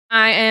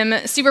I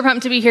am super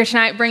pumped to be here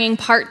tonight bringing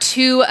part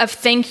 2 of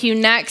Thank You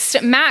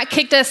Next. Matt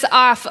kicked us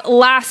off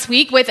last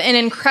week with an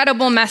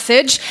incredible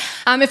message.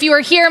 If you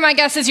were here, my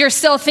guess is you're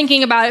still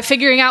thinking about it,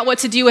 figuring out what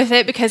to do with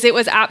it because it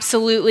was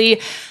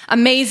absolutely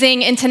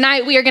amazing. And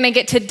tonight we are going to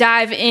get to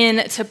dive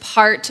into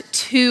part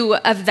 2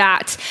 of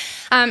that.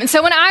 And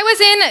so when I was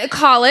in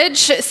college,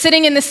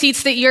 sitting in the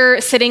seats that you're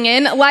sitting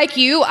in, like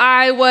you,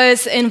 I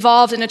was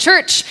involved in a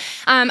church.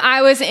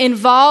 I was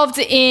involved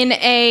in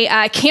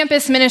a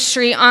campus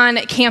ministry on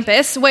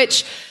campus,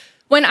 which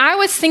when I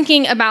was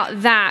thinking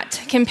about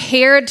that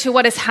compared to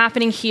what is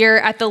happening here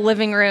at the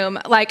living room,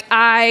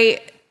 I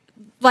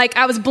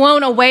was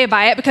blown away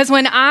by it because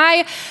when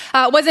I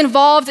was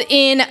involved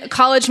in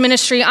college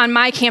ministry on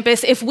my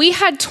campus, if we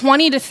had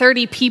 20 to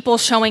 30 people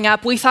showing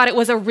up, we thought it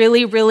was a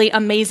really, really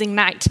amazing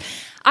night.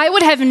 I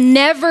would have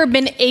never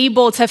been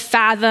able to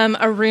fathom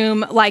a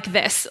room like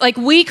this.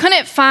 We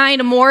couldn't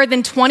find more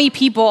than 20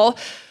 people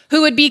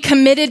who would be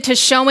committed to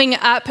showing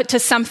up to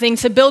something,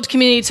 to build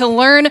community, to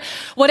learn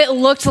what it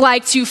looked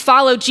like to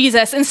follow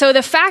Jesus. And so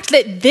the fact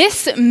that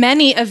this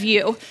many of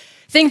you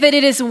think that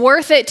it is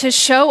worth it to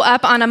show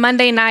up on a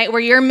Monday night where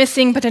you're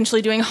missing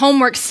potentially doing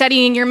homework,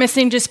 studying, you're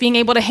missing just being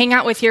able to hang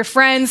out with your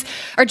friends,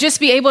 or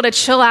just be able to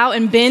chill out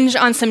and binge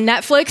on some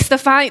Netflix, the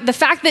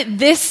fact that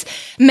this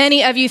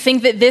many of you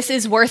think that this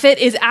is worth it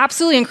is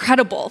absolutely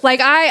incredible.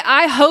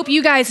 I hope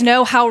you guys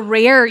know how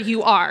rare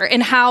you are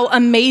and how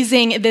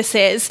amazing this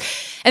is.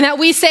 And that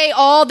we say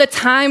all the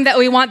time that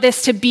we want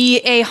this to be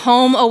a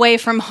home away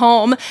from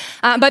home.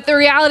 But the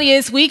reality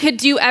is we could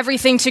do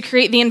everything to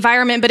create the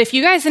environment, but if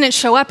you guys didn't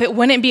show up, it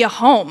wouldn't be a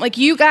home.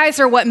 You guys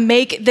are what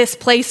make this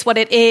place what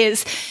it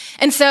is.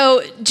 And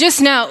so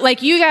just know,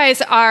 you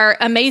guys are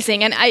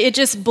amazing. And it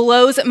just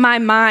blows my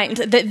mind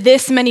that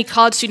this many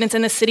college students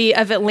in the city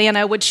of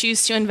Atlanta would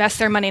choose to invest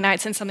their Monday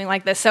nights in something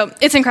like this. So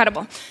it's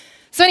incredible.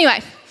 So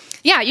anyway,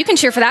 yeah, you can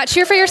cheer for that.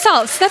 Cheer for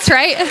yourselves. That's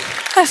right.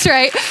 That's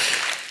right.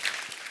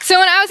 So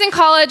when I was in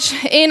college,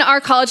 in our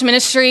college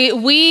ministry,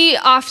 we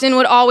often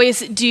would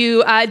always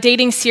do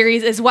dating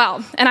series as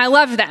well. And I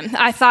loved them.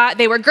 I thought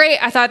they were great.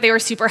 I thought they were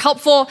super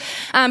helpful.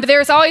 But there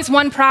was always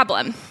one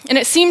problem. And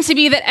it seemed to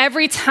be that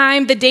every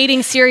time the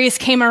dating series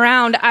came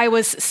around, I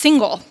was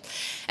single.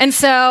 And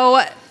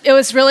so it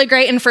was really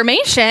great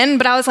information,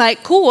 but I was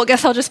like, cool, I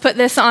guess I'll just put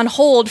this on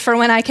hold for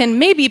when I can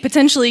maybe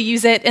potentially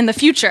use it in the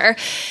future.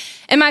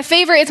 And my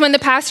favorite is when the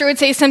pastor would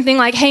say something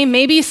like, hey,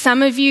 maybe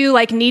some of you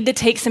need to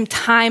take some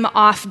time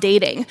off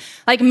dating.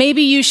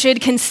 Maybe you should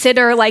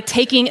consider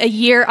taking a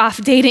year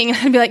off dating. And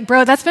I'd be like,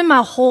 bro, that's been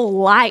my whole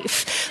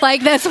life.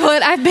 That's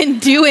what I've been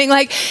doing.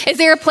 Is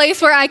there a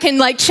place where I can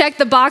check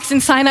the box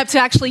and sign up to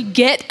actually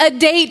get a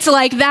date?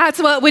 That's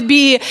what would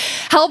be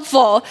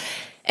helpful.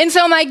 And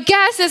so my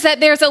guess is that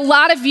there's a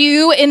lot of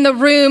you in the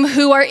room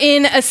who are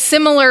in a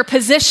similar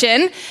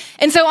position.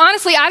 And so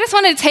honestly, I just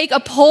wanted to take a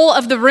poll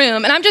of the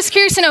room. And I'm just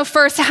curious to know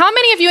first, how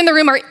many of you in the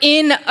room are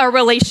in a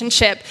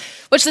relationship?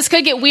 Which this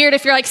could get weird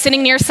if you're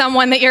sitting near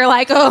someone that you're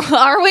oh,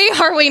 are we?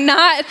 Are we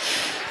not?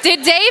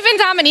 Did Dave and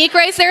Dominique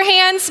raise their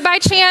hands by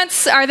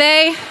chance? Are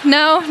they?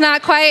 No,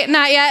 not quite,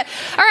 not yet.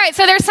 All right,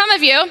 so there's some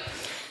of you.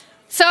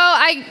 So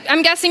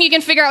I'm guessing you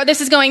can figure out what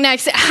this is going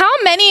next. How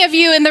many of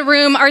you in the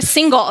room are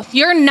single?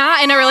 You're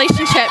not in a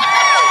relationship.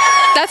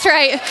 That's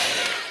right.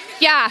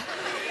 Yeah.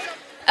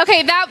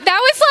 Okay, that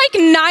was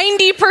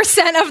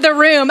 90% of the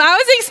room. I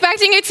was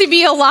expecting it to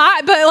be a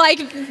lot, but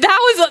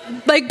that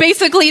was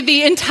basically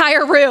the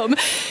entire room.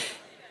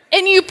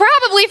 And you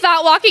probably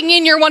thought walking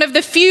in, you're one of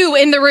the few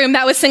in the room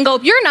that was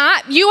single. You're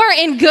not. You are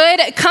in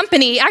good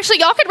company. Actually,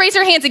 y'all could raise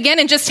your hands again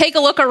and just take a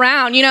look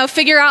around,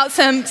 figure out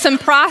some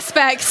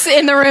prospects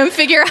in the room,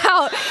 figure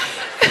out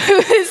who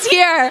is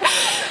here.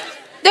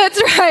 That's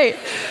right.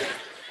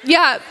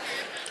 Yeah.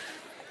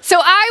 So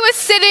I was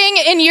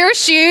sitting in your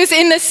shoes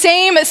in the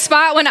same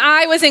spot when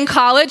I was in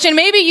college, and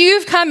maybe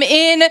you've come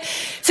in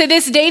to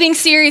this dating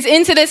series,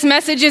 into this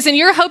messages, and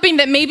you're hoping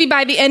that maybe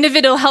by the end of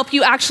it, it'll help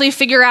you actually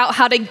figure out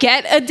how to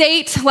get a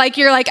date.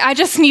 You're I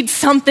just need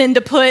something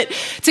to put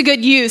to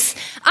good use.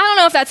 I don't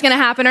know if that's going to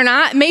happen or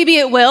not. Maybe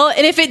it will.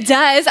 And if it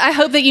does, I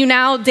hope that you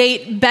now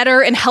date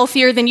better and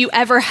healthier than you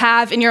ever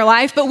have in your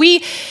life. But we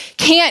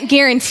can't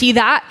guarantee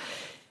that.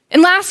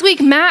 And last week,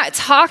 Matt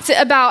talked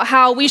about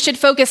how we should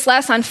focus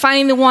less on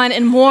finding the one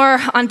and more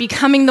on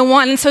becoming the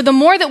one. And so the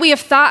more that we have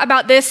thought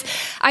about this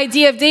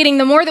idea of dating,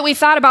 the more that we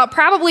thought about,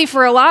 probably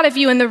for a lot of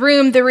you in the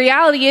room, the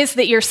reality is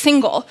that you're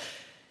single.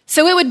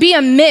 So it would be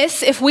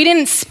amiss if we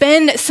didn't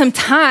spend some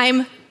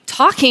time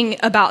talking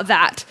about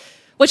that,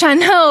 which I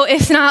know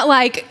is not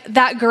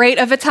that great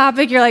of a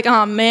topic. You're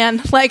oh man,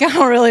 I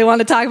don't really want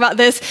to talk about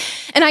this.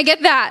 And I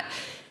get that.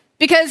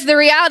 Because the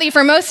reality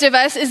for most of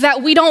us is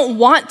that we don't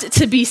want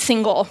to be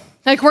single.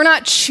 We're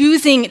not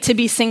choosing to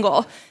be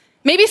single.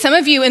 Maybe some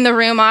of you in the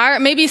room are.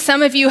 Maybe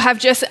some of you have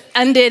just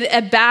ended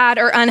a bad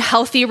or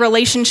unhealthy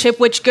relationship,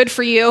 which good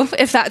for you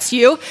if that's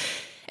you.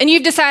 And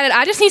you've decided,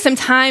 I just need some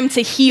time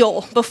to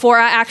heal before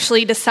I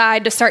actually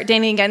decide to start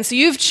dating again. So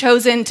you've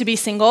chosen to be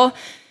single.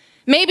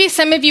 Maybe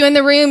some of you in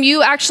the room,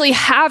 you actually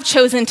have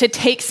chosen to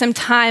take some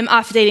time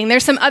off dating.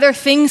 There's some other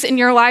things in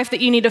your life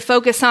that you need to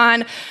focus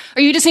on,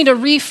 or you just need to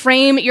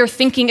reframe your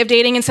thinking of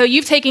dating. And so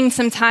you've taken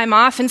some time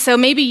off, and so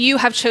maybe you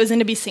have chosen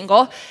to be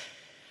single.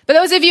 But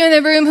those of you in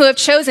the room who have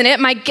chosen it,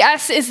 my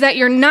guess is that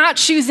you're not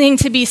choosing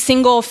to be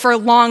single for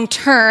long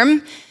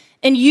term,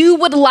 and you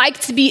would like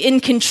to be in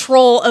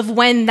control of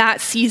when that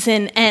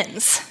season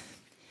ends.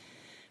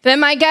 Then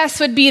my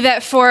guess would be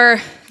that for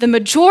the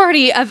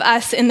majority of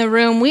us in the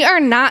room, we are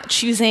not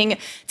choosing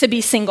to be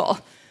single.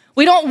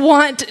 We don't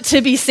want to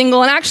be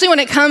single. And actually, when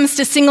it comes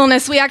to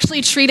singleness, we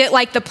actually treat it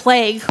like the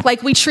plague.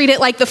 Like we treat it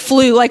like the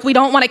flu. Like we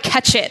don't want to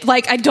catch it.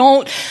 Like I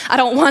don't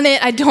want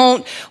it. I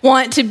don't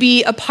want to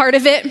be a part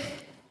of it.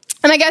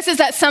 And my guess is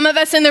that some of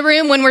us in the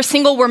room, when we're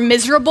single, we're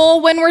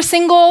miserable when we're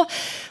single.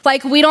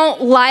 Like we don't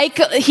like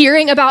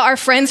hearing about our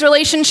friends'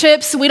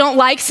 relationships. We don't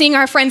like seeing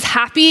our friends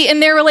happy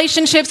in their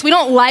relationships. We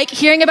don't like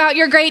hearing about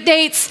your great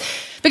dates,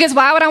 because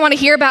why would I want to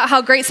hear about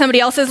how great somebody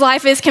else's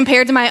life is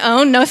compared to my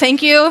own? No,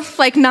 thank you.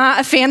 Like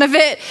not a fan of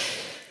it.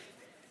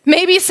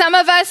 Maybe some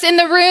of us in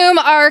the room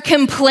are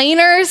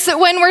complainers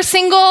when we're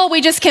single. We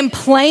just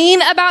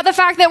complain about the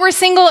fact that we're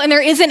single and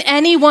there isn't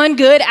anyone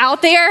good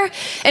out there.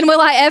 And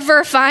will I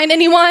ever find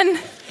anyone?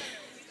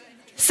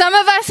 Some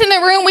of us in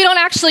the room, we don't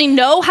actually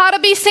know how to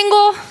be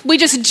single. We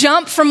just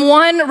jump from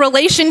one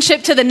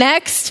relationship to the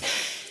next.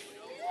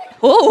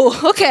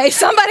 Oh, okay,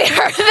 somebody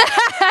heard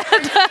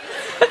that.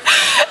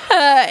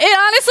 It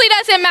honestly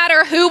doesn't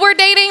matter who we're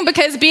dating,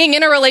 because being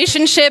in a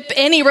relationship,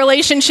 any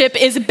relationship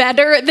is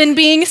better than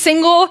being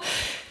single.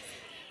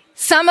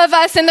 Some of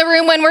us in the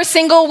room, when we're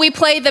single, we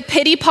play the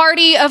pity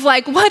party of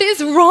like, what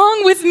is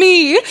wrong with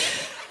me?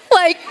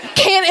 Like,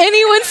 can't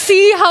anyone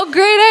see how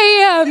great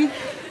I am?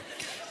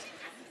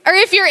 Or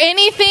if you're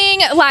anything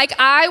like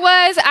I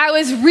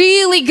was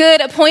really good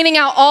at pointing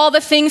out all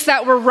the things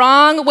that were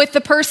wrong with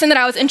the person that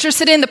I was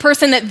interested in, the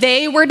person that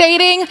they were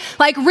dating,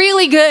 like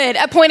really good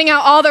at pointing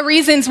out all the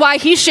reasons why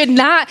he should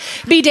not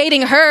be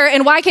dating her,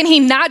 and why can he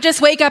not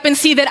just wake up and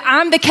see that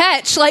I'm the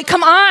catch? Like,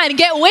 come on,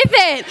 get with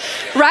it,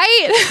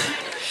 right?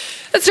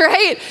 That's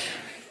right.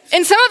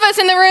 And some of us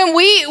in the room,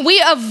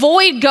 we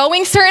avoid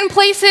going certain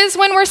places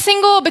when we're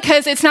single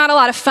because it's not a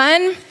lot of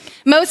fun,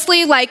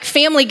 mostly like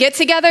family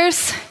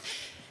get-togethers.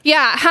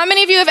 Yeah, how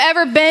many of you have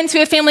ever been to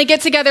a family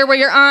get-together where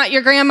your aunt,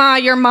 your grandma,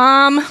 your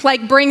mom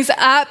like brings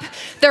up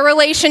the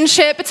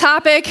relationship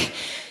topic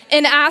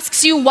and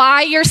asks you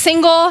why you're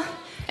single?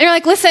 And you're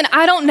like, listen,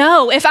 I don't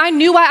know. If I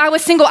knew why I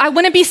was single, I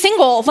wouldn't be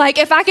single. Like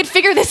if I could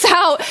figure this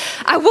out,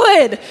 I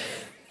would.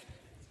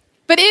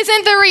 But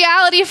isn't the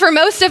reality for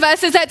most of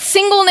us is that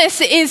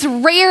singleness is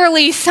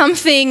rarely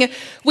something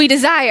we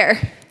desire?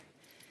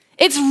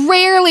 It's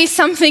rarely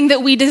something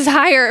that we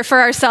desire for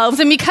ourselves.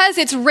 And because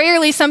it's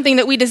rarely something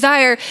that we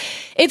desire,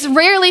 it's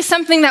rarely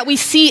something that we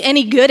see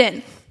any good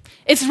in.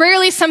 It's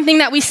rarely something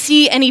that we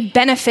see any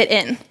benefit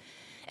in.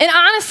 And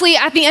honestly,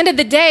 at the end of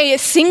the day,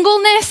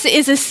 singleness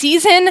is a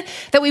season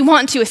that we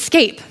want to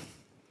escape.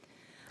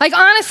 Like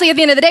honestly, at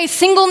the end of the day,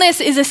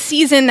 singleness is a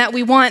season that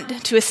we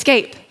want to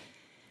escape.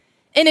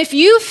 And if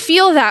you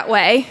feel that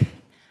way,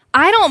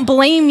 I don't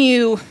blame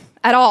you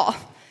at all.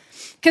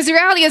 Because the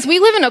reality is we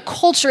live in a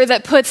culture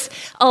that puts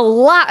a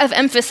lot of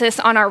emphasis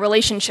on our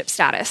relationship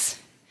status.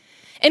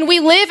 And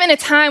we live in a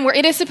time where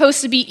it is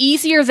supposed to be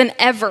easier than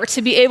ever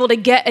to be able to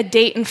get a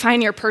date and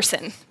find your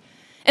person.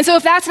 And so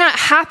if that's not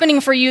happening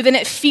for you, then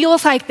it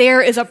feels like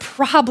there is a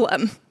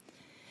problem.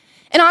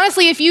 And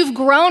honestly, if you've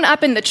grown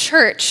up in the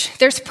church,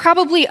 there's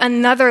probably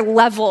another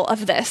level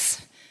of this.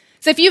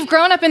 So if you've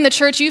grown up in the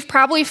church, you've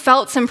probably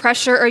felt some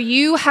pressure, or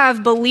you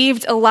have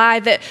believed a lie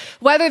that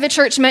whether the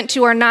church meant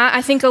to or not,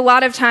 I think a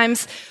lot of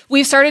times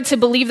we've started to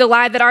believe the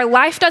lie that our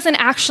life doesn't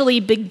actually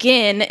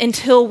begin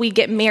until we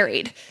get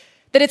married.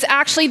 That it's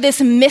actually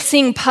this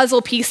missing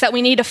puzzle piece that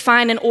we need to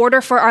find in order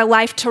for our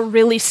life to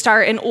really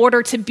start, in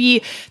order to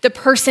be the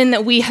person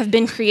that we have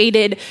been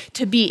created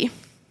to be.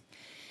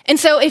 And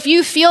so if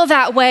you feel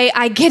that way,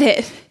 I get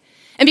it.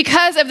 And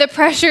because of the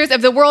pressures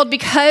of the world,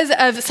 because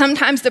of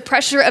sometimes the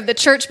pressure of the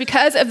church,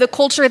 because of the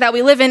culture that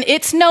we live in,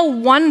 it's no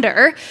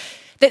wonder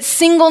that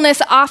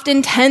singleness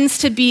often tends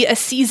to be a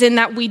season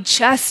that we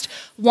just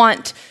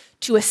want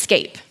to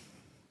escape.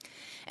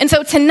 And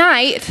so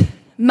tonight,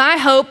 my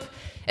hope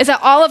is that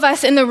all of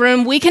us in the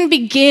room, we can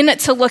begin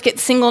to look at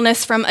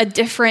singleness from a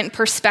different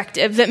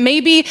perspective. That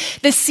maybe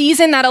the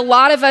season that a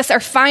lot of us are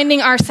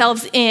finding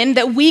ourselves in,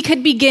 that we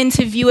could begin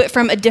to view it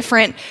from a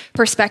different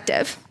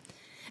perspective.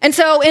 And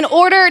so in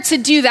order to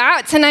do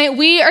that, tonight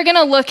we are going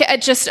to look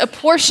at just a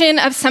portion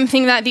of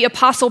something that the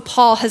Apostle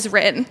Paul has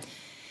written.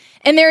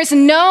 And there's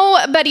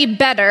nobody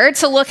better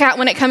to look at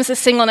when it comes to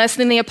singleness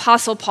than the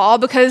Apostle Paul,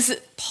 because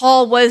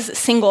Paul was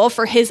single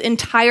for his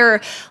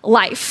entire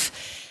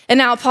life. And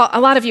now Paul,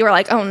 a lot of you are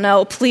like, oh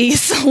no,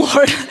 please,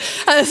 Lord,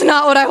 that is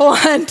not what I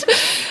want.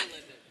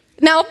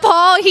 Now,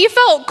 Paul, he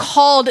felt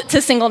called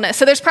to singleness.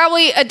 So there's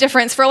probably a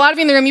difference. For a lot of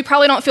you in the room, you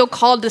probably don't feel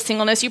called to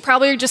singleness. You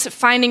probably are just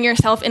finding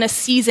yourself in a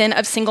season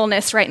of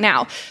singleness right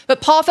now.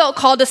 But Paul felt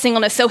called to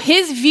singleness. So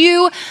his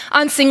view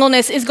on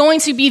singleness is going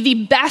to be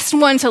the best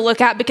one to look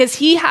at because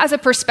he has a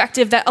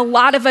perspective that a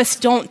lot of us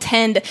don't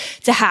tend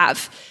to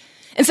have.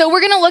 And so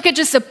we're going to look at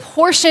just a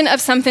portion of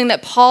something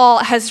that Paul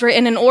has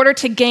written in order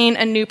to gain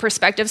a new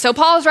perspective. So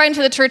Paul is writing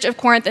to the church of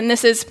Corinth, and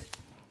this is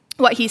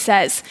what he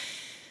says.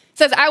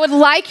 Says, I would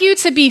like you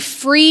to be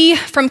free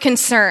from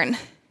concern.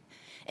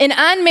 An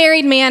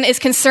unmarried man is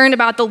concerned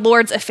about the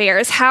Lord's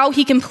affairs, how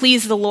he can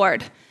please the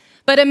Lord.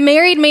 But a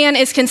married man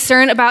is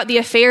concerned about the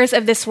affairs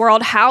of this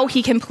world, how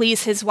he can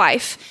please his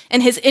wife.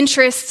 And his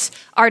interests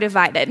are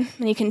divided.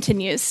 And he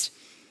continues.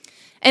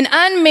 An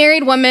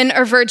unmarried woman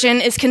or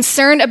virgin is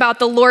concerned about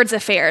the Lord's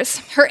affairs.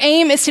 Her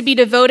aim is to be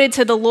devoted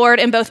to the Lord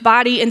in both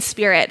body and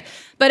spirit.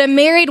 But a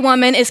married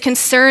woman is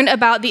concerned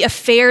about the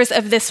affairs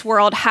of this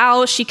world,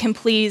 how she can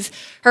please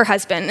her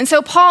husband. And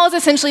so Paul is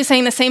essentially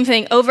saying the same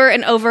thing over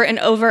and over and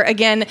over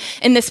again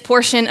in this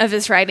portion of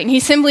his writing.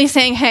 He's simply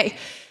saying, hey,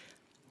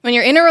 when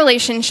you're in a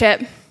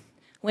relationship,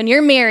 when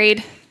you're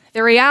married,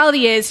 the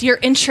reality is your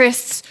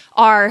interests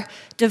are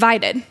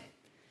divided.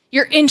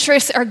 Your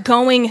interests are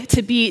going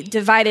to be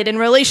divided, and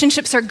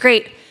relationships are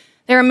great.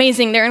 They're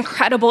amazing. They're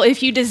incredible.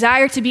 If you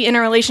desire to be in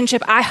a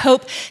relationship, I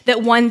hope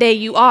that one day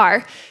you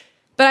are.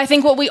 But I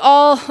think what we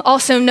all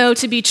also know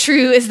to be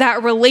true is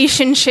that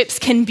relationships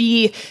can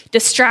be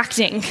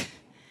distracting.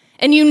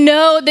 And you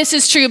know this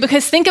is true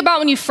because think about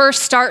when you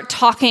first start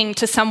talking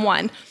to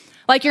someone.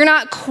 Like you're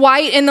not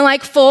quite in the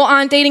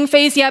full-on dating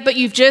phase yet, but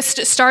you've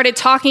just started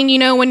talking,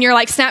 when you're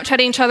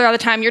Snapchatting each other all the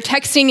time. You're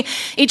texting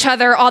each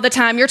other all the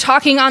time. You're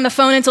talking on the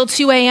phone until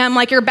 2 a.m.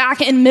 like you're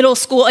back in middle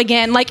school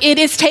again. It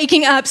is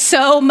taking up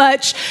so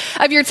much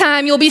of your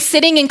time. You'll be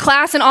sitting in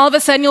class and all of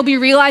a sudden you'll be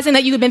realizing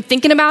that you've been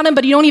thinking about them,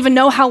 but you don't even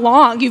know how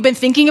long you've been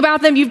thinking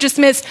about them. You've just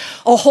missed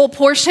a whole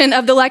portion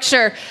of the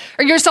lecture.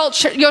 Or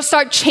you'll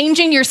start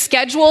changing your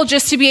schedule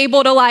just to be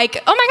able to oh my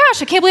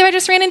gosh, I can't believe I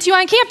just ran into you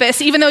on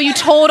campus, even though you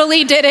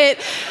totally did it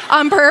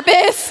on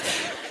purpose.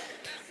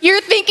 You're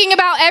thinking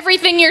about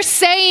everything you're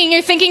saying.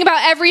 You're thinking about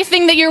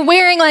everything that you're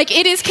wearing.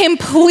 It is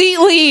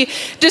completely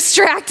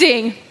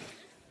distracting.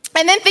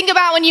 And then think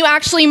about when you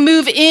actually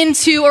move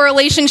into a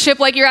relationship,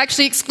 you're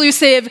actually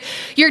exclusive,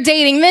 you're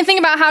dating. And then think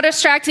about how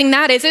distracting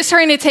that is. It's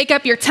starting to take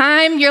up your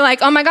time. You're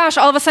oh my gosh,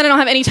 all of a sudden I don't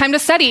have any time to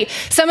study.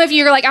 Some of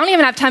you are I don't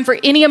even have time for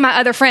any of my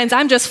other friends.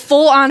 I'm just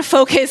full on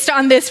focused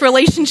on this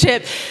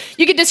relationship.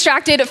 You get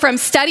distracted from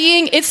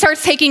studying. It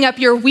starts taking up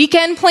your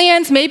weekend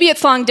plans. Maybe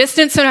it's long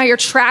distance, so now you're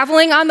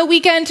traveling on the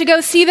weekend to go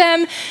see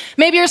them.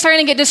 Maybe you're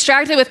starting to get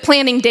distracted with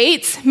planning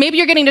dates. Maybe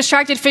you're getting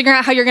distracted figuring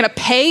out how you're going to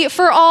pay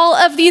for all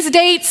of these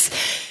dates.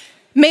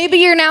 Maybe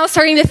you're now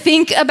starting to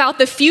think about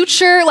the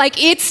future.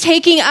 It's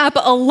taking up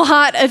a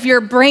lot of your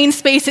brain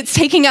space. It's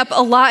taking up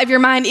a lot of your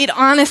mind. It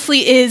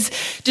honestly is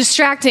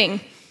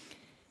distracting.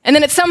 And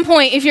then at some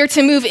point, if you're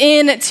to move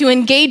into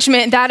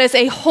engagement, that is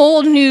a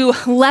whole new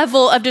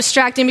level of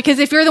distracting because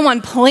if you're the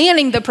one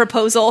planning the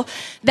proposal,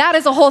 that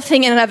is a whole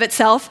thing in and of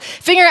itself.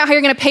 Figuring out how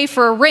you're going to pay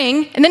for a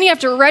ring, and then you have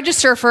to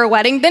register for a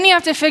wedding, then you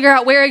have to figure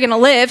out where you're going to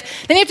live,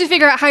 then you have to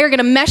figure out how you're going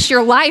to mesh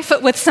your life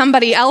with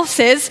somebody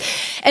else's.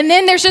 And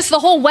then there's just the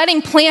whole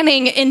wedding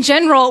planning in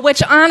general,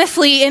 which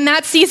honestly, in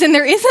that season,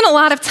 there isn't a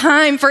lot of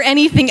time for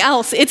anything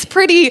else. It's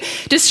pretty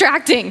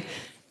distracting.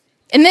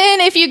 And then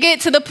if you get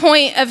to the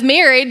point of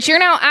marriage, you're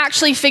now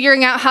actually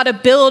figuring out how to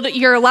build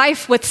your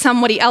life with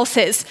somebody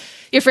else's.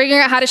 You're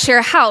figuring out how to share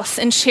a house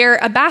and share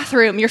a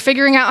bathroom. You're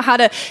figuring out how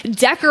to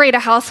decorate a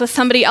house with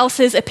somebody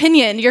else's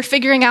opinion. You're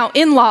figuring out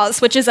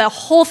in-laws, which is a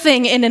whole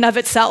thing in and of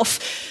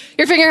itself.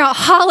 You're figuring out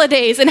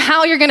holidays and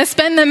how you're going to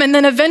spend them. And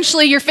then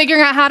eventually you're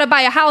figuring out how to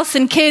buy a house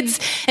and kids.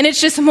 And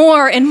it's just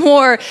more and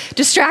more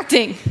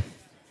distracting.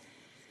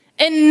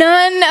 And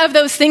none of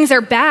those things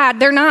are bad.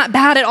 They're not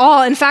bad at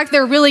all. In fact,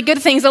 they're really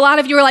good things. A lot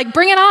of you are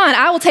bring it on.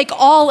 I will take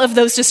all of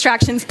those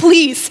distractions,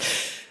 please.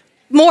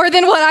 More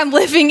than what I'm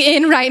living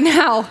in right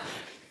now.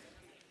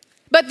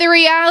 But the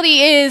reality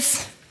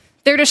is,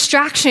 they're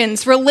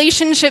distractions.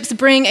 Relationships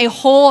bring a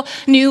whole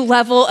new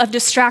level of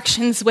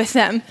distractions with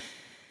them.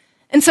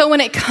 And so when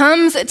it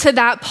comes to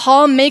that,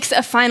 Paul makes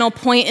a final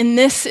point, and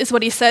this is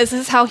what he says. This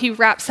is how he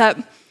wraps up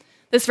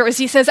this verse.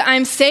 He says,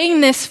 I'm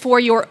saying this for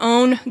your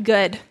own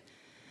good.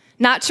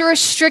 Not to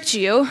restrict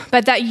you,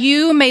 but that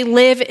you may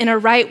live in a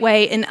right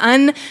way in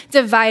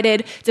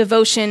undivided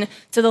devotion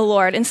to the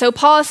Lord. And so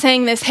Paul is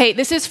saying this, hey,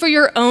 this is for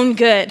your own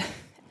good.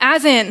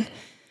 As in,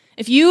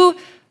 if you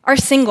are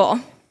single,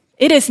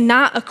 it is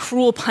not a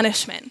cruel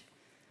punishment.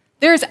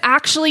 There's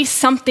actually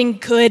something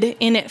good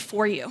in it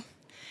for you. And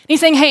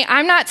he's saying, hey,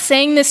 I'm not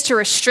saying this to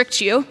restrict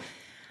you.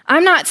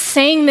 I'm not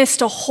saying this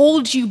to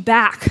hold you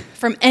back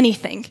from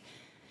anything.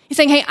 He's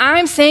saying, hey,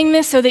 I'm saying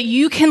this so that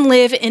you can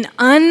live in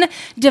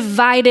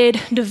undivided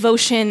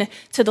devotion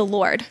to the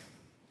Lord.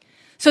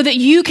 So that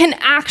you can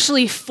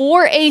actually,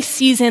 for a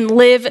season,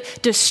 live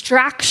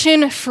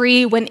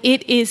distraction-free when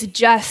it is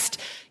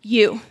just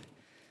you.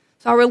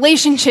 So our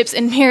relationships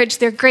and marriage,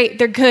 they're great,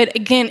 they're good.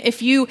 Again,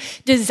 if you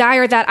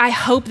desire that, I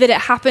hope that it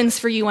happens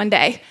for you one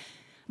day.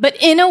 But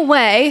in a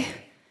way,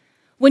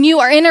 when you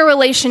are in a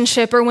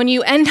relationship or when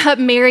you end up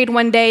married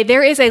one day,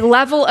 there is a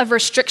level of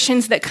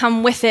restrictions that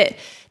come with it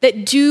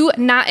that do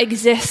not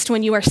exist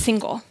when you are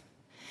single.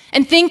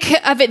 And think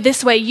of it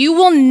this way: you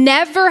will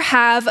never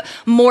have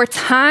more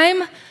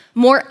time,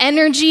 more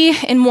energy,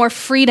 and more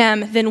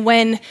freedom than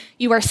when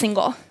you are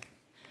single.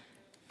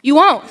 You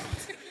won't.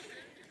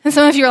 And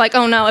some of you are like,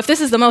 oh no, if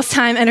this is the most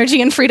time,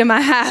 energy, and freedom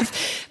I have.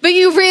 But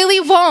you really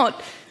won't.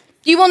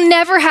 You will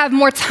never have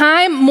more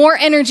time, more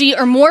energy,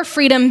 or more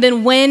freedom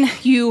than when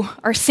you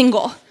are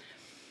single.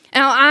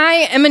 Now,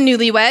 I am a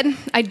newlywed.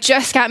 I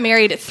just got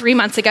married 3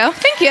 months ago.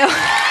 Thank you.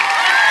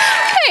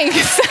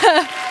 Thanks.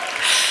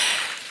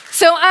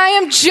 So I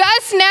am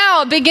just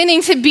now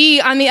beginning to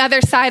be on the other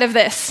side of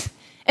this.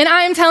 And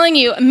I am telling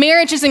you,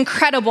 marriage is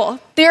incredible.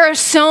 There are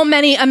so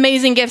many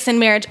amazing gifts in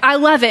marriage. I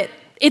love it.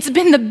 It's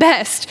been the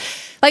best.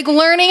 Like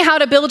learning how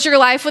to build your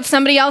life with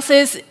somebody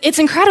else's, it's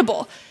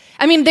incredible.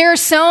 I mean, there are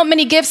so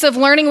many gifts of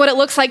learning what it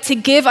looks like to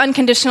give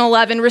unconditional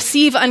love and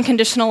receive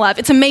unconditional love.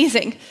 It's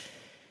amazing.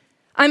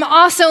 I'm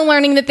also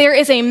learning that there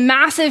is a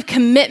massive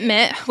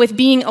commitment with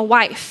being a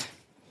wife.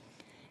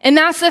 And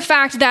that's the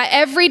fact that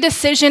every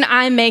decision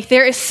I make,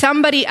 there is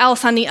somebody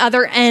else on the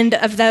other end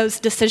of those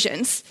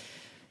decisions.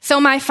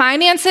 So my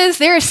finances,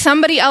 there is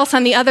somebody else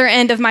on the other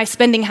end of my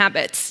spending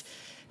habits.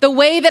 The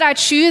way that I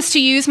choose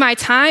to use my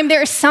time,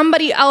 there is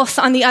somebody else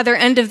on the other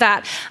end of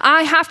that.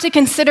 I have to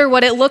consider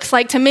what it looks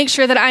like to make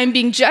sure that I am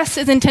being just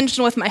as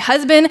intentional with my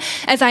husband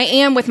as I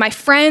am with my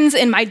friends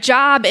and my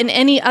job and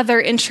any other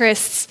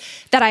interests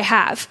that I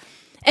have.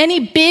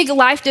 Any big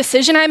life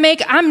decision I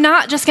make, I'm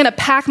not just gonna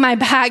pack my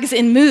bags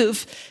and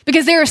move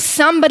because there is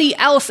somebody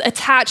else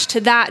attached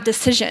to that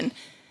decision.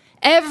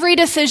 Every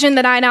decision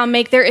that I now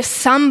make, there is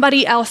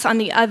somebody else on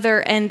the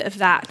other end of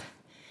that.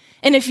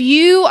 And if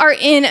you are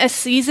in a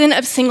season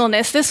of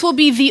singleness, this will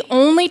be the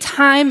only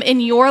time in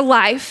your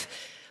life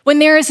when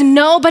there is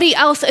nobody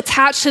else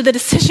attached to the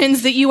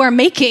decisions that you are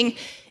making.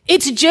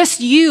 It's just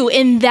you,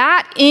 and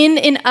that in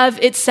and of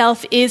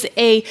itself is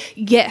a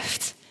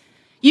gift.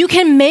 You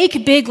can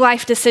make big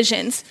life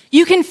decisions.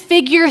 You can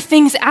figure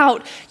things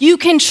out. You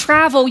can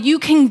travel. You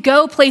can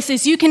go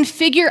places. You can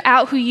figure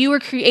out who you were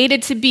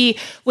created to be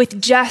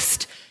with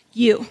just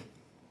you.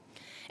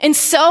 And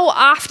so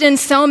often,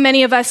 so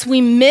many of us,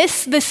 we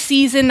miss the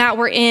season that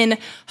we're in,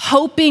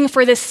 hoping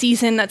for the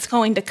season that's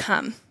going to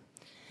come.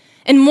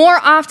 And more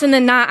often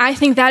than not, I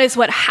think that is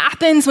what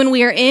happens when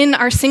we are in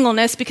our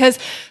singleness, because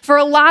for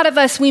a lot of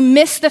us, we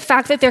miss the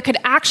fact that there could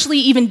actually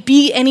even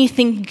be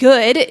anything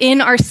good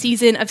in our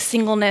season of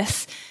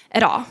singleness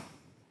at all.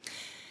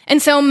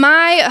 And so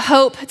my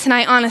hope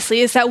tonight,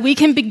 honestly, is that we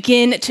can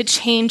begin to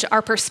change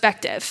our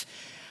perspective.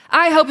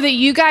 I hope that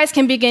you guys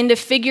can begin to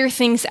figure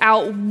things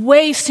out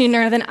way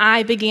sooner than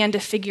I began to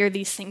figure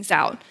these things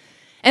out.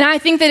 And I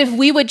think that if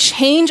we would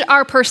change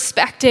our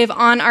perspective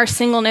on our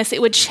singleness,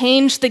 it would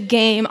change the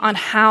game on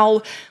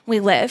how we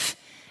live.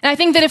 And I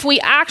think that if we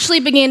actually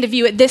began to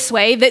view it this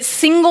way, that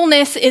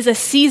singleness is a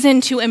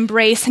season to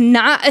embrace,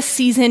 not a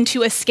season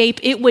to escape,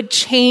 it would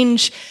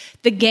change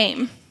the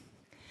game.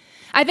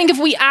 I think if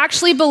we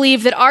actually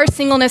believe that our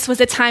singleness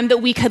was a time that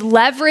we could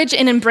leverage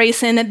and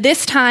embrace, and that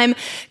this time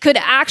could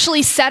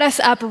actually set us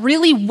up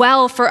really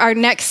well for our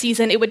next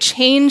season, it would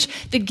change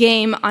the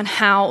game on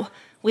how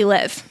we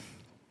live.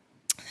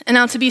 And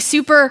now, to be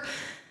super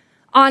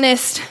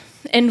honest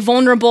and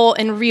vulnerable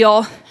and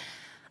real,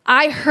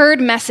 I heard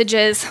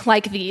messages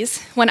like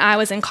these when I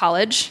was in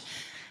college.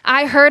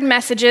 I heard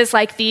messages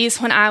like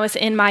these when I was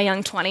in my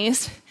young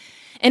 20s.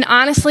 And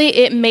honestly,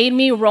 it made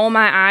me roll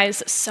my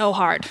eyes so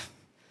hard.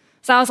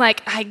 So I was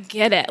like, I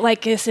get it.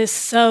 Like, this is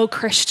so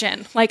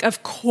Christian. Like,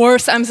 of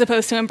course I'm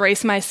supposed to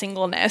embrace my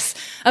singleness.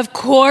 Of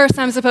course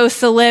I'm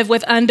supposed to live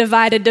with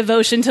undivided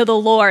devotion to the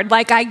Lord.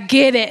 Like, I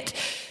get it.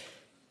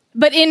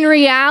 But in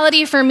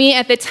reality, for me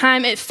at the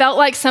time, it felt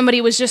like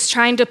somebody was just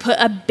trying to put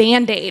a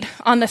Band-Aid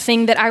on the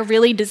thing that I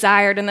really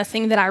desired and the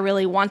thing that I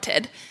really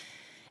wanted.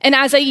 And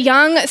as a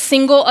young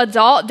single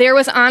adult, there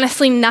was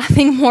honestly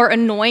nothing more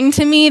annoying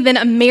to me than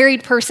a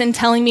married person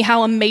telling me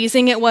how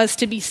amazing it was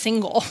to be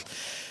single.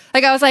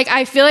 Like, I was like,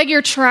 I feel like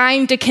you're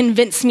trying to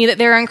convince me that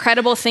there are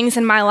incredible things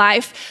in my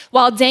life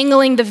while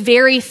dangling the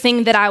very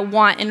thing that I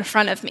want in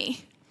front of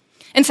me.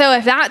 And so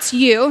if that's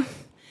you,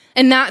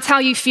 and that's how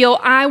you feel,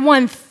 I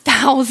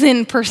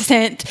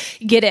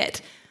 1000% get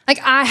it. Like,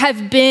 I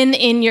have been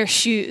in your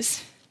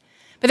shoes.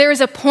 But there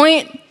was a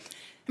point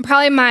in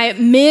probably my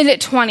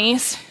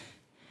mid-20s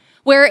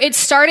where it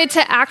started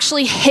to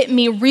actually hit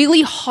me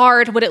really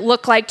hard what it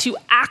looked like to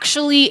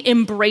actually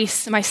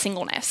embrace my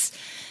singleness.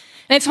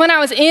 And it's when I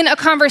was in a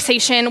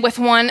conversation with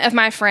one of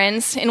my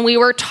friends, and we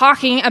were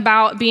talking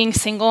about being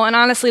single, and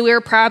honestly, we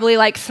were probably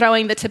like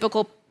throwing the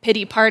typical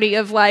pity party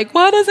of like,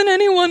 why doesn't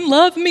anyone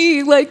love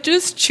me? Like,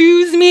 just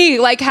choose me,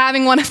 like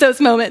having one of those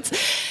moments.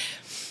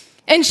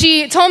 And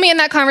she told me in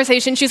that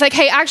conversation, she's like,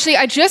 hey, actually,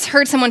 I just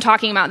heard someone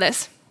talking about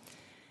this.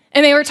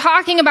 And they were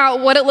talking about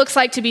what it looks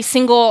like to be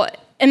single,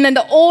 and then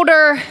the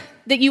older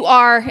that you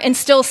are and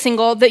still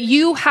single, that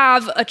you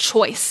have a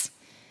choice.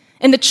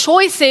 And the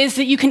choice is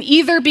that you can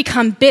either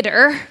become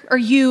bitter or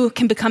you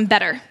can become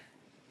better.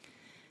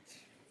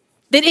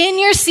 That in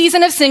your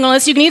season of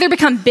singleness, you can either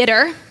become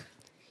bitter,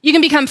 you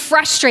can become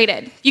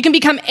frustrated, you can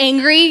become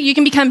angry, you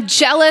can become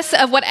jealous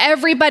of what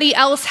everybody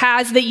else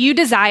has that you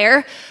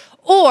desire,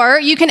 or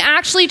you can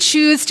actually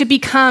choose to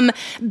become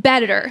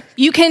better.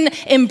 You can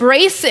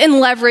embrace and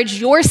leverage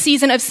your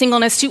season of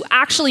singleness to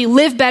actually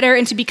live better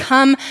and to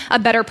become a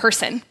better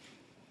person.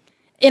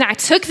 And I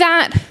took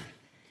that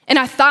and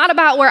I thought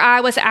about where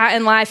I was at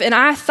in life, and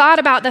I thought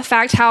about the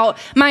fact how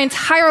my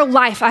entire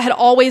life I had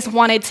always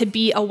wanted to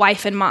be a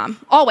wife and mom.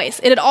 Always.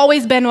 It had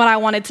always been what I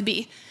wanted to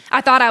be.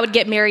 I thought I would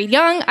get married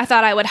young. I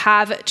thought I would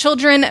have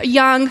children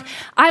young.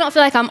 I don't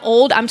feel like I'm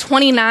old. I'm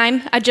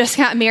 29. I just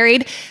got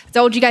married. I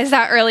told you guys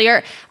that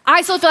earlier.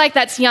 I still feel like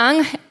that's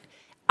young.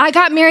 I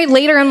got married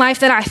later in life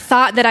than I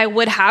thought that I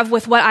would have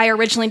with what I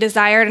originally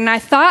desired. And I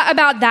thought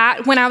about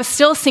that when I was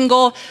still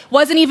single,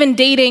 wasn't even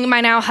dating my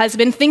now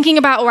husband, thinking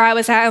about where I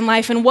was at in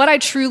life and what I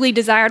truly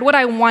desired, what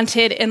I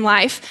wanted in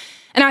life.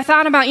 And I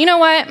thought about, you know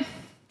what?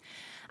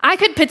 I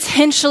could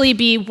potentially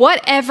be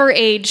whatever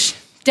age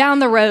down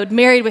the road,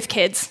 married with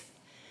kids.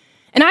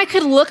 And I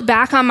could look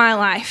back on my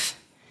life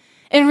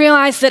and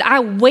realize that I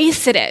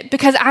wasted it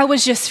because I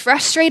was just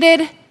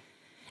frustrated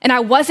and I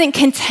wasn't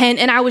content,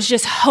 and I was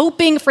just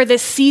hoping for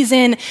this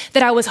season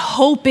that I was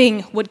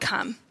hoping would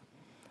come.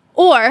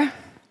 Or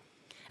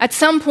at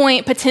some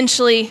point,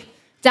 potentially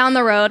down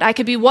the road, I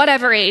could be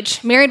whatever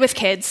age, married with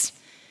kids,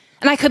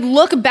 and I could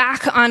look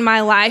back on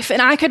my life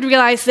and I could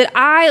realize that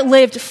I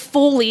lived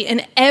fully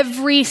in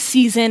every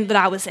season that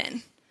I was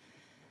in.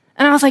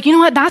 And I was like, you know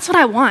what? That's what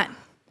I want.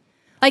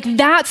 Like,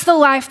 that's the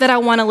life that I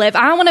want to live.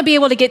 I want to be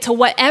able to get to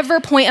whatever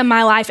point in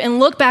my life and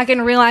look back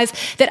and realize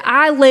that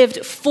I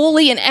lived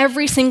fully in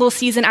every single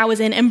season I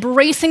was in,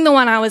 embracing the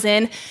one I was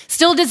in,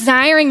 still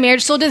desiring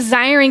marriage, still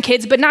desiring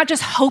kids, but not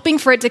just hoping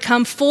for it to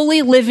come,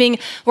 fully living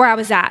where I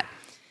was at.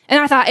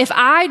 And I thought, if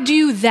I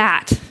do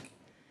that,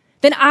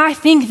 then I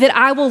think that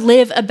I will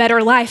live a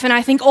better life. And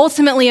I think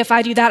ultimately, if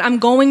I do that, I'm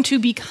going to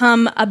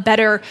become a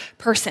better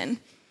person.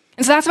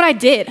 And so that's what I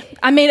did.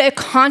 I made a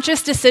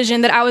conscious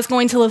decision that I was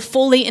going to live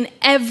fully in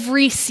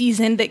every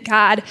season that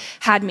God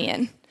had me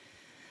in.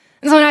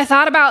 And so when I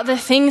thought about the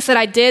things that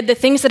I did, the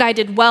things that I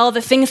did well,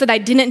 the things that I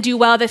didn't do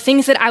well, the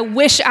things that I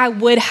wish I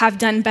would have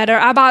done better,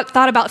 I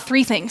thought about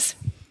three things.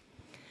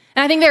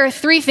 And I think there are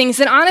three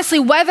things. And honestly,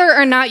 whether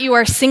or not you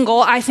are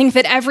single, I think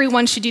that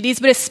everyone should do these,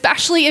 but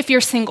especially if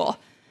you're single.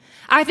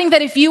 I think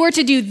that if you were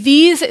to do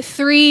these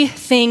three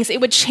things,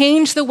 it would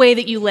change the way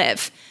that you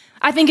live.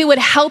 I think it would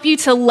help you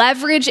to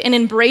leverage and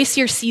embrace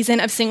your season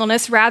of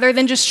singleness rather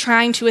than just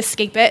trying to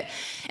escape it.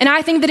 And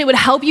I think that it would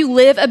help you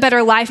live a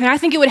better life, and I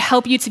think it would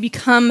help you to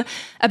become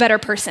a better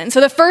person. So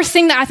the first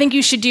thing that I think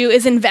you should do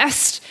is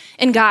invest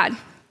in God.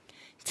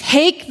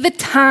 Take the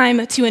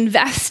time to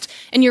invest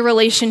in your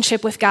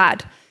relationship with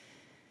God.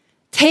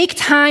 Take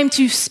time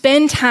to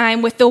spend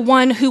time with the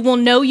one who will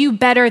know you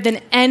better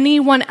than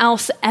anyone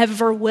else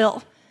ever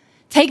will.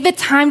 Take the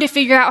time to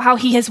figure out how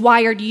he has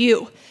wired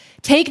you.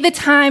 Take the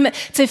time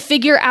to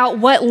figure out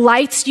what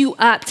lights you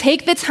up.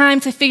 Take the time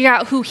to figure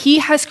out who he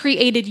has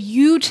created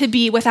you to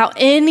be without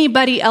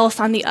anybody else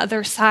on the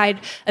other side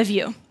of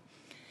you.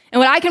 And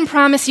what I can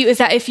promise you is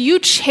that if you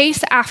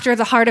chase after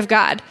the heart of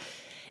God,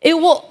 it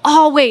will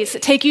always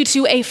take you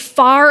to a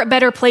far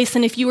better place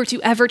than if you were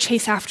to ever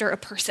chase after a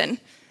person.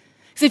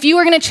 Because if you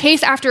are going to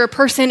chase after a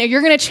person or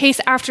you're going to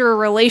chase after a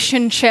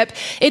relationship,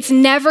 it's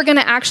never going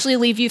to actually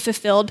leave you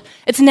fulfilled.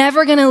 It's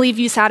never going to leave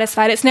you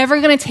satisfied. It's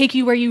never going to take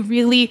you where you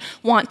really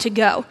want to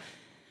go.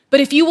 But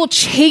if you will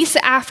chase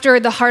after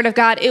the heart of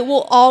God, it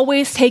will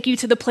always take you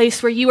to the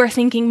place where you are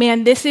thinking,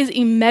 man, this is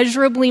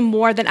immeasurably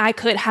more than I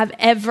could have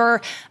ever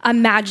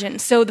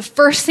imagined. So the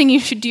first thing you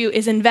should do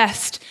is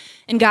invest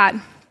in God.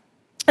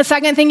 The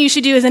second thing you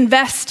should do is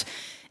invest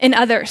in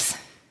others.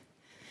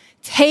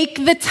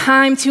 Take the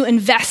time to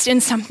invest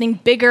in something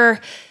bigger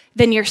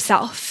than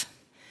yourself.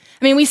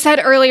 I mean, we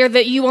said earlier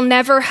that you will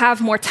never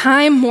have more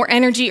time, more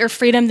energy, or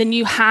freedom than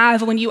you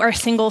have when you are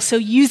single. So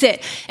use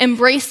it,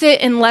 embrace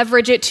it, and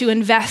leverage it to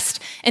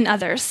invest in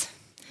others.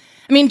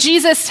 I mean,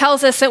 Jesus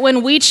tells us that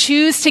when we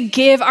choose to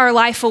give our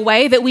life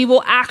away, that we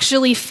will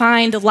actually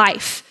find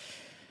life.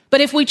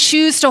 But if we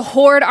choose to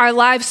hoard our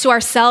lives to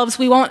ourselves,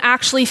 we won't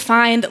actually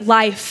find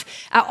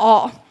life at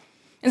all.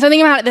 And so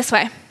think about it this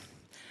way.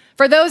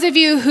 For those of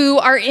you who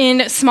are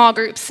in small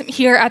groups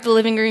here at the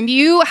living room,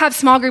 you have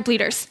small group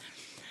leaders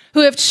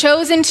who have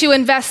chosen to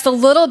invest the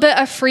little bit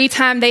of free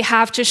time they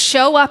have to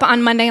show up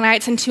on Monday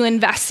nights and to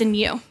invest in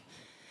you.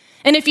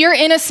 And if you're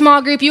in a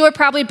small group, you are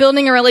probably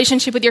building a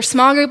relationship with your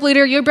small group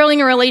leader. You're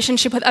building a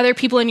relationship with other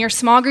people in your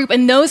small group,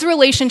 and those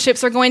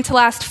relationships are going to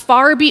last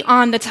far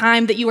beyond the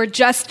time that you are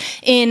just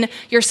in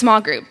your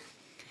small group.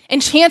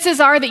 And chances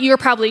are that you're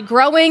probably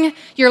growing,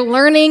 you're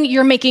learning,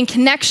 you're making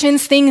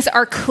connections, things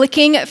are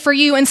clicking for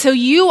you, and so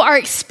you are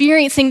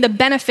experiencing the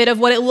benefit of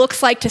what it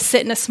looks like to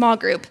sit in a small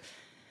group.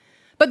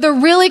 But the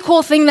really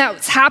cool thing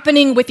that's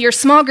happening with your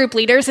small group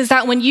leaders is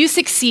that when you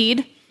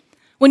succeed,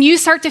 when you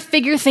start to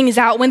figure things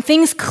out, when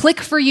things click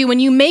for you, when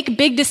you make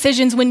big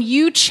decisions, when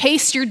you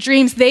chase your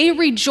dreams, they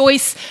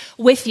rejoice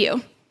with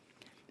you.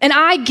 And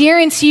I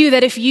guarantee you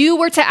that if you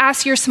were to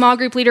ask your small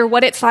group leader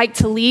what it's like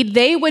to lead,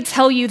 they would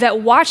tell you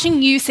that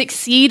watching you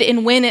succeed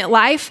and win at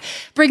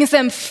life brings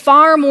them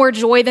far more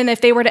joy than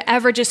if they were to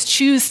ever just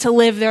choose to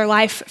live their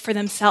life for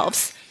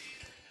themselves.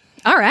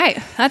 All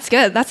right, that's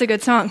good. That's a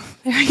good song.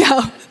 There we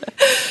go.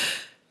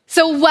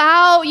 So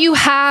while you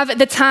have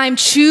the time,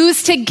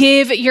 choose to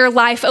give your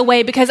life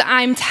away, because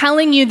I'm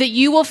telling you that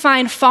you will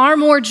find far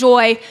more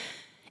joy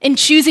in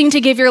choosing to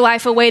give your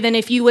life away than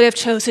if you would have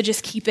chose to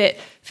just keep it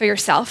for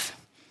yourself.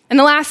 And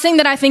the last thing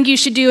that I think you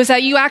should do is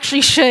that you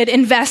actually should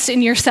invest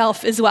in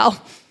yourself as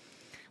well,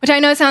 which I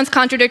know sounds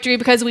contradictory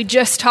because we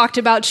just talked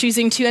about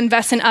choosing to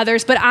invest in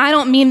others, but I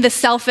don't mean the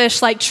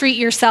selfish, like treat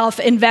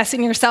yourself, invest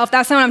in yourself.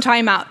 That's not what I'm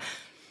talking about.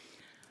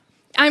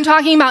 I'm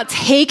talking about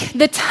take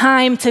the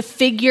time to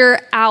figure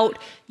out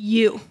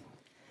you.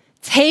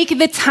 Take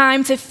the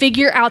time to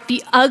figure out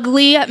the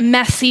ugly,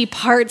 messy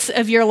parts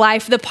of your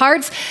life, the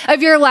parts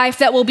of your life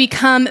that will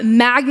become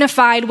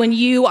magnified when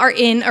you are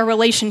in a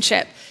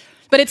relationship.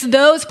 But it's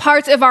those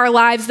parts of our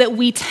lives that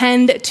we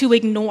tend to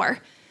ignore.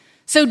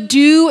 So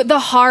do the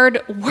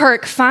hard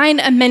work. Find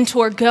a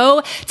mentor.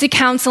 Go to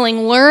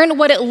counseling. Learn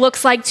what it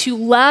looks like to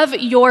love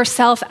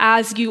yourself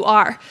as you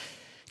are.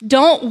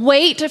 Don't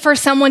wait for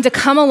someone to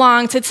come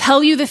along to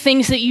tell you the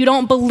things that you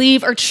don't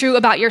believe are true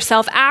about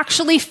yourself.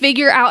 Actually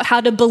figure out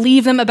how to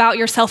believe them about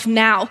yourself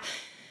now.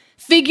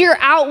 Figure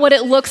out what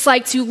it looks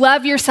like to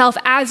love yourself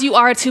as you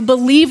are, to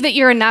believe that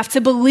you're enough, to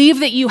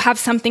believe that you have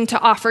something to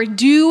offer.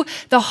 Do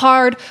the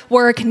hard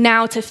work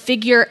now to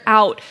figure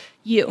out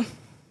you.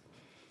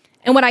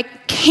 And what I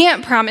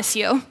can't promise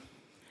you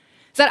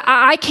is that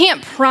I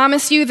can't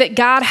promise you that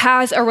God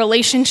has a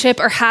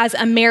relationship or has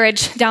a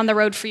marriage down the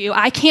road for you.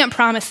 I can't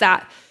promise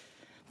that.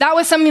 That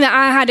was something that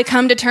I had to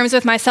come to terms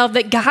with myself,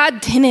 that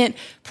God didn't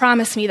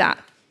promise me that.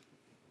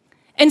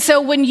 And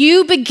so when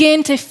you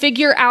begin to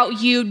figure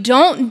out you,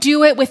 don't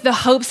do it with the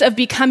hopes of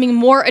becoming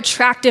more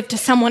attractive to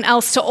someone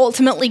else to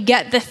ultimately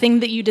get the thing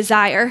that you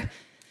desire.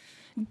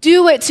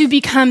 Do it to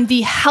become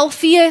the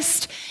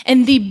healthiest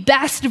and the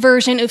best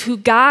version of who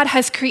God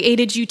has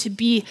created you to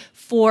be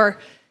for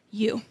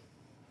you.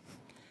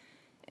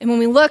 And when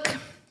we look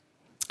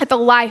at the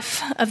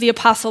life of the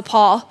Apostle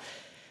Paul,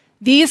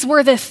 these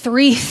were the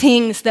three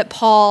things that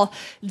Paul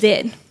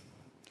did.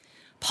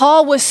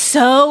 Paul was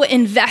so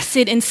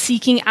invested in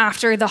seeking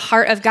after the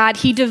heart of God,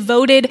 he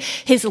devoted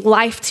his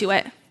life to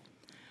it.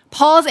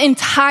 Paul's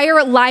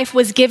entire life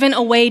was given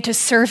away to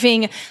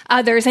serving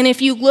others. And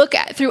if you look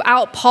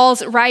throughout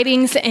Paul's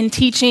writings and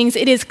teachings,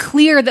 it is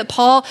clear that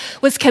Paul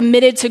was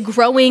committed to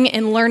growing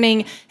and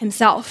learning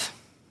himself.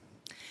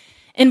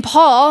 And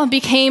Paul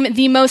became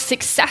the most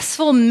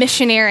successful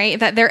missionary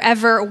that there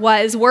ever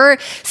was. We're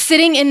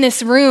sitting in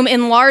this room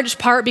in large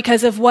part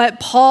because of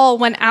what Paul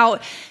went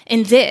out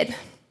and did.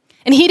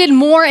 And he did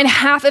more in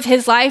half of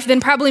his life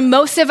than probably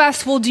most of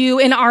us will do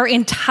in our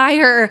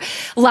entire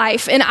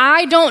life. And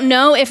I don't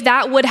know if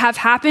that would have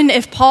happened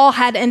if Paul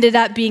had ended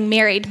up being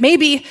married.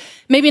 Maybe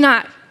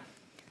not.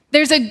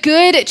 There's a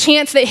good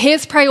chance that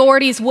his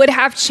priorities would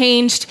have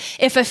changed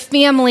if a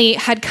family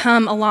had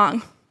come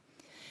along.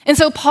 And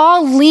so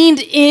Paul leaned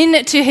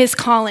into his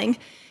calling.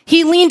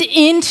 He leaned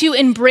into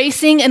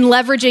embracing and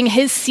leveraging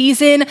his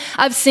season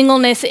of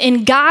singleness,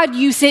 and God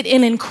used it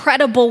in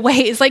incredible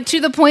ways, like to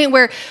the point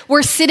where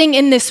we're sitting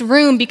in this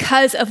room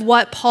because of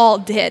what Paul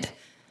did.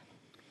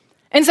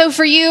 And so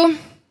for you,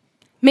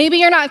 maybe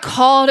you're not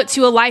called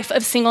to a life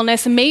of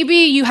singleness. Maybe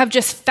you have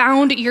just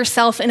found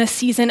yourself in a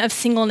season of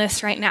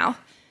singleness right now.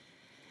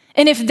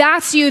 And if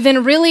that's you,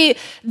 then really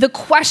the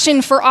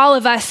question for all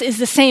of us is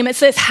the same. It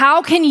says,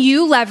 how can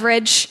you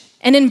leverage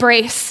and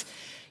embrace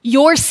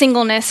your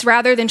singleness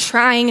rather than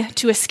trying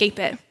to escape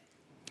it?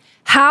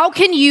 How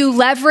can you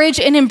leverage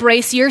and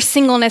embrace your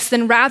singleness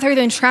rather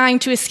than trying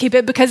to escape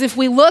it? Because if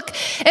we look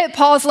at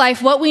Paul's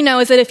life, what we know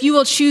is that if you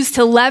will choose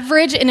to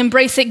leverage and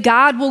embrace it,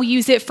 God will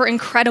use it for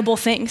incredible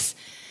things.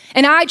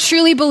 And I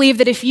truly believe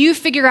that if you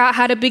figure out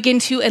how to begin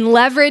to and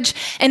leverage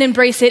and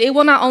embrace it, it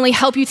will not only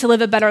help you to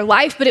live a better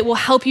life, but it will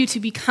help you to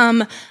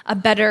become a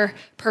better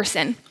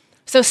person.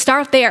 So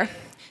start there.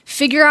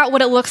 Figure out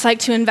what it looks like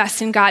to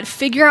invest in God.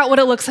 Figure out what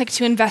it looks like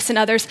to invest in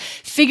others.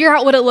 Figure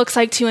out what it looks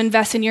like to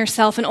invest in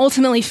yourself. And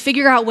ultimately,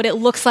 figure out what it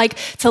looks like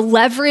to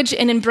leverage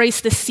and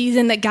embrace the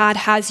season that God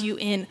has you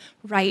in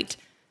right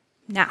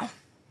now.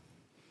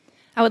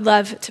 I would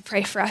love to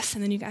pray for us,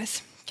 and then you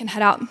guys can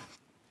head out.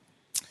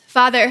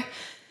 Father,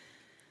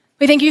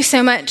 we thank you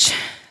so much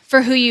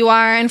for who you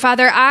are. And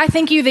Father, I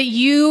thank you that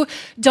you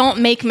don't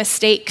make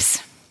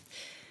mistakes.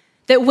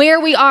 That where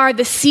we are,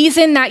 the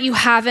season that you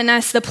have in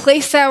us, the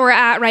place that we're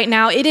at right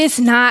now, it is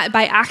not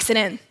by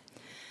accident.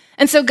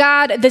 And so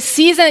God, the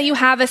season that you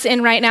have us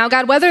in right now,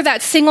 God, whether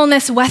that's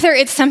singleness, whether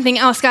it's something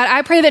else, God,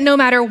 I pray that no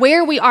matter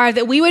where we are,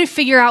 that we would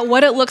figure out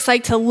what it looks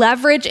like to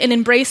leverage and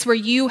embrace where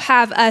you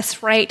have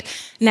us right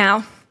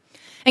now.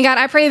 And God,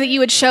 I pray that you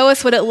would show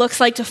us what it looks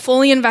like to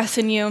fully invest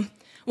in you,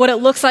 what it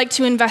looks like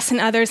to invest in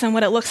others, and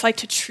what it looks like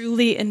to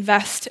truly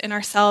invest in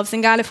ourselves.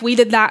 And God, if we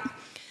did that,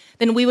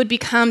 then we would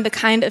become the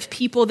kind of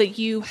people that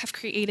you have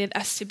created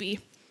us to be.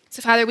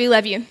 So Father, we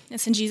love you.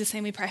 It's in Jesus'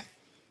 name we pray.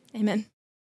 Amen.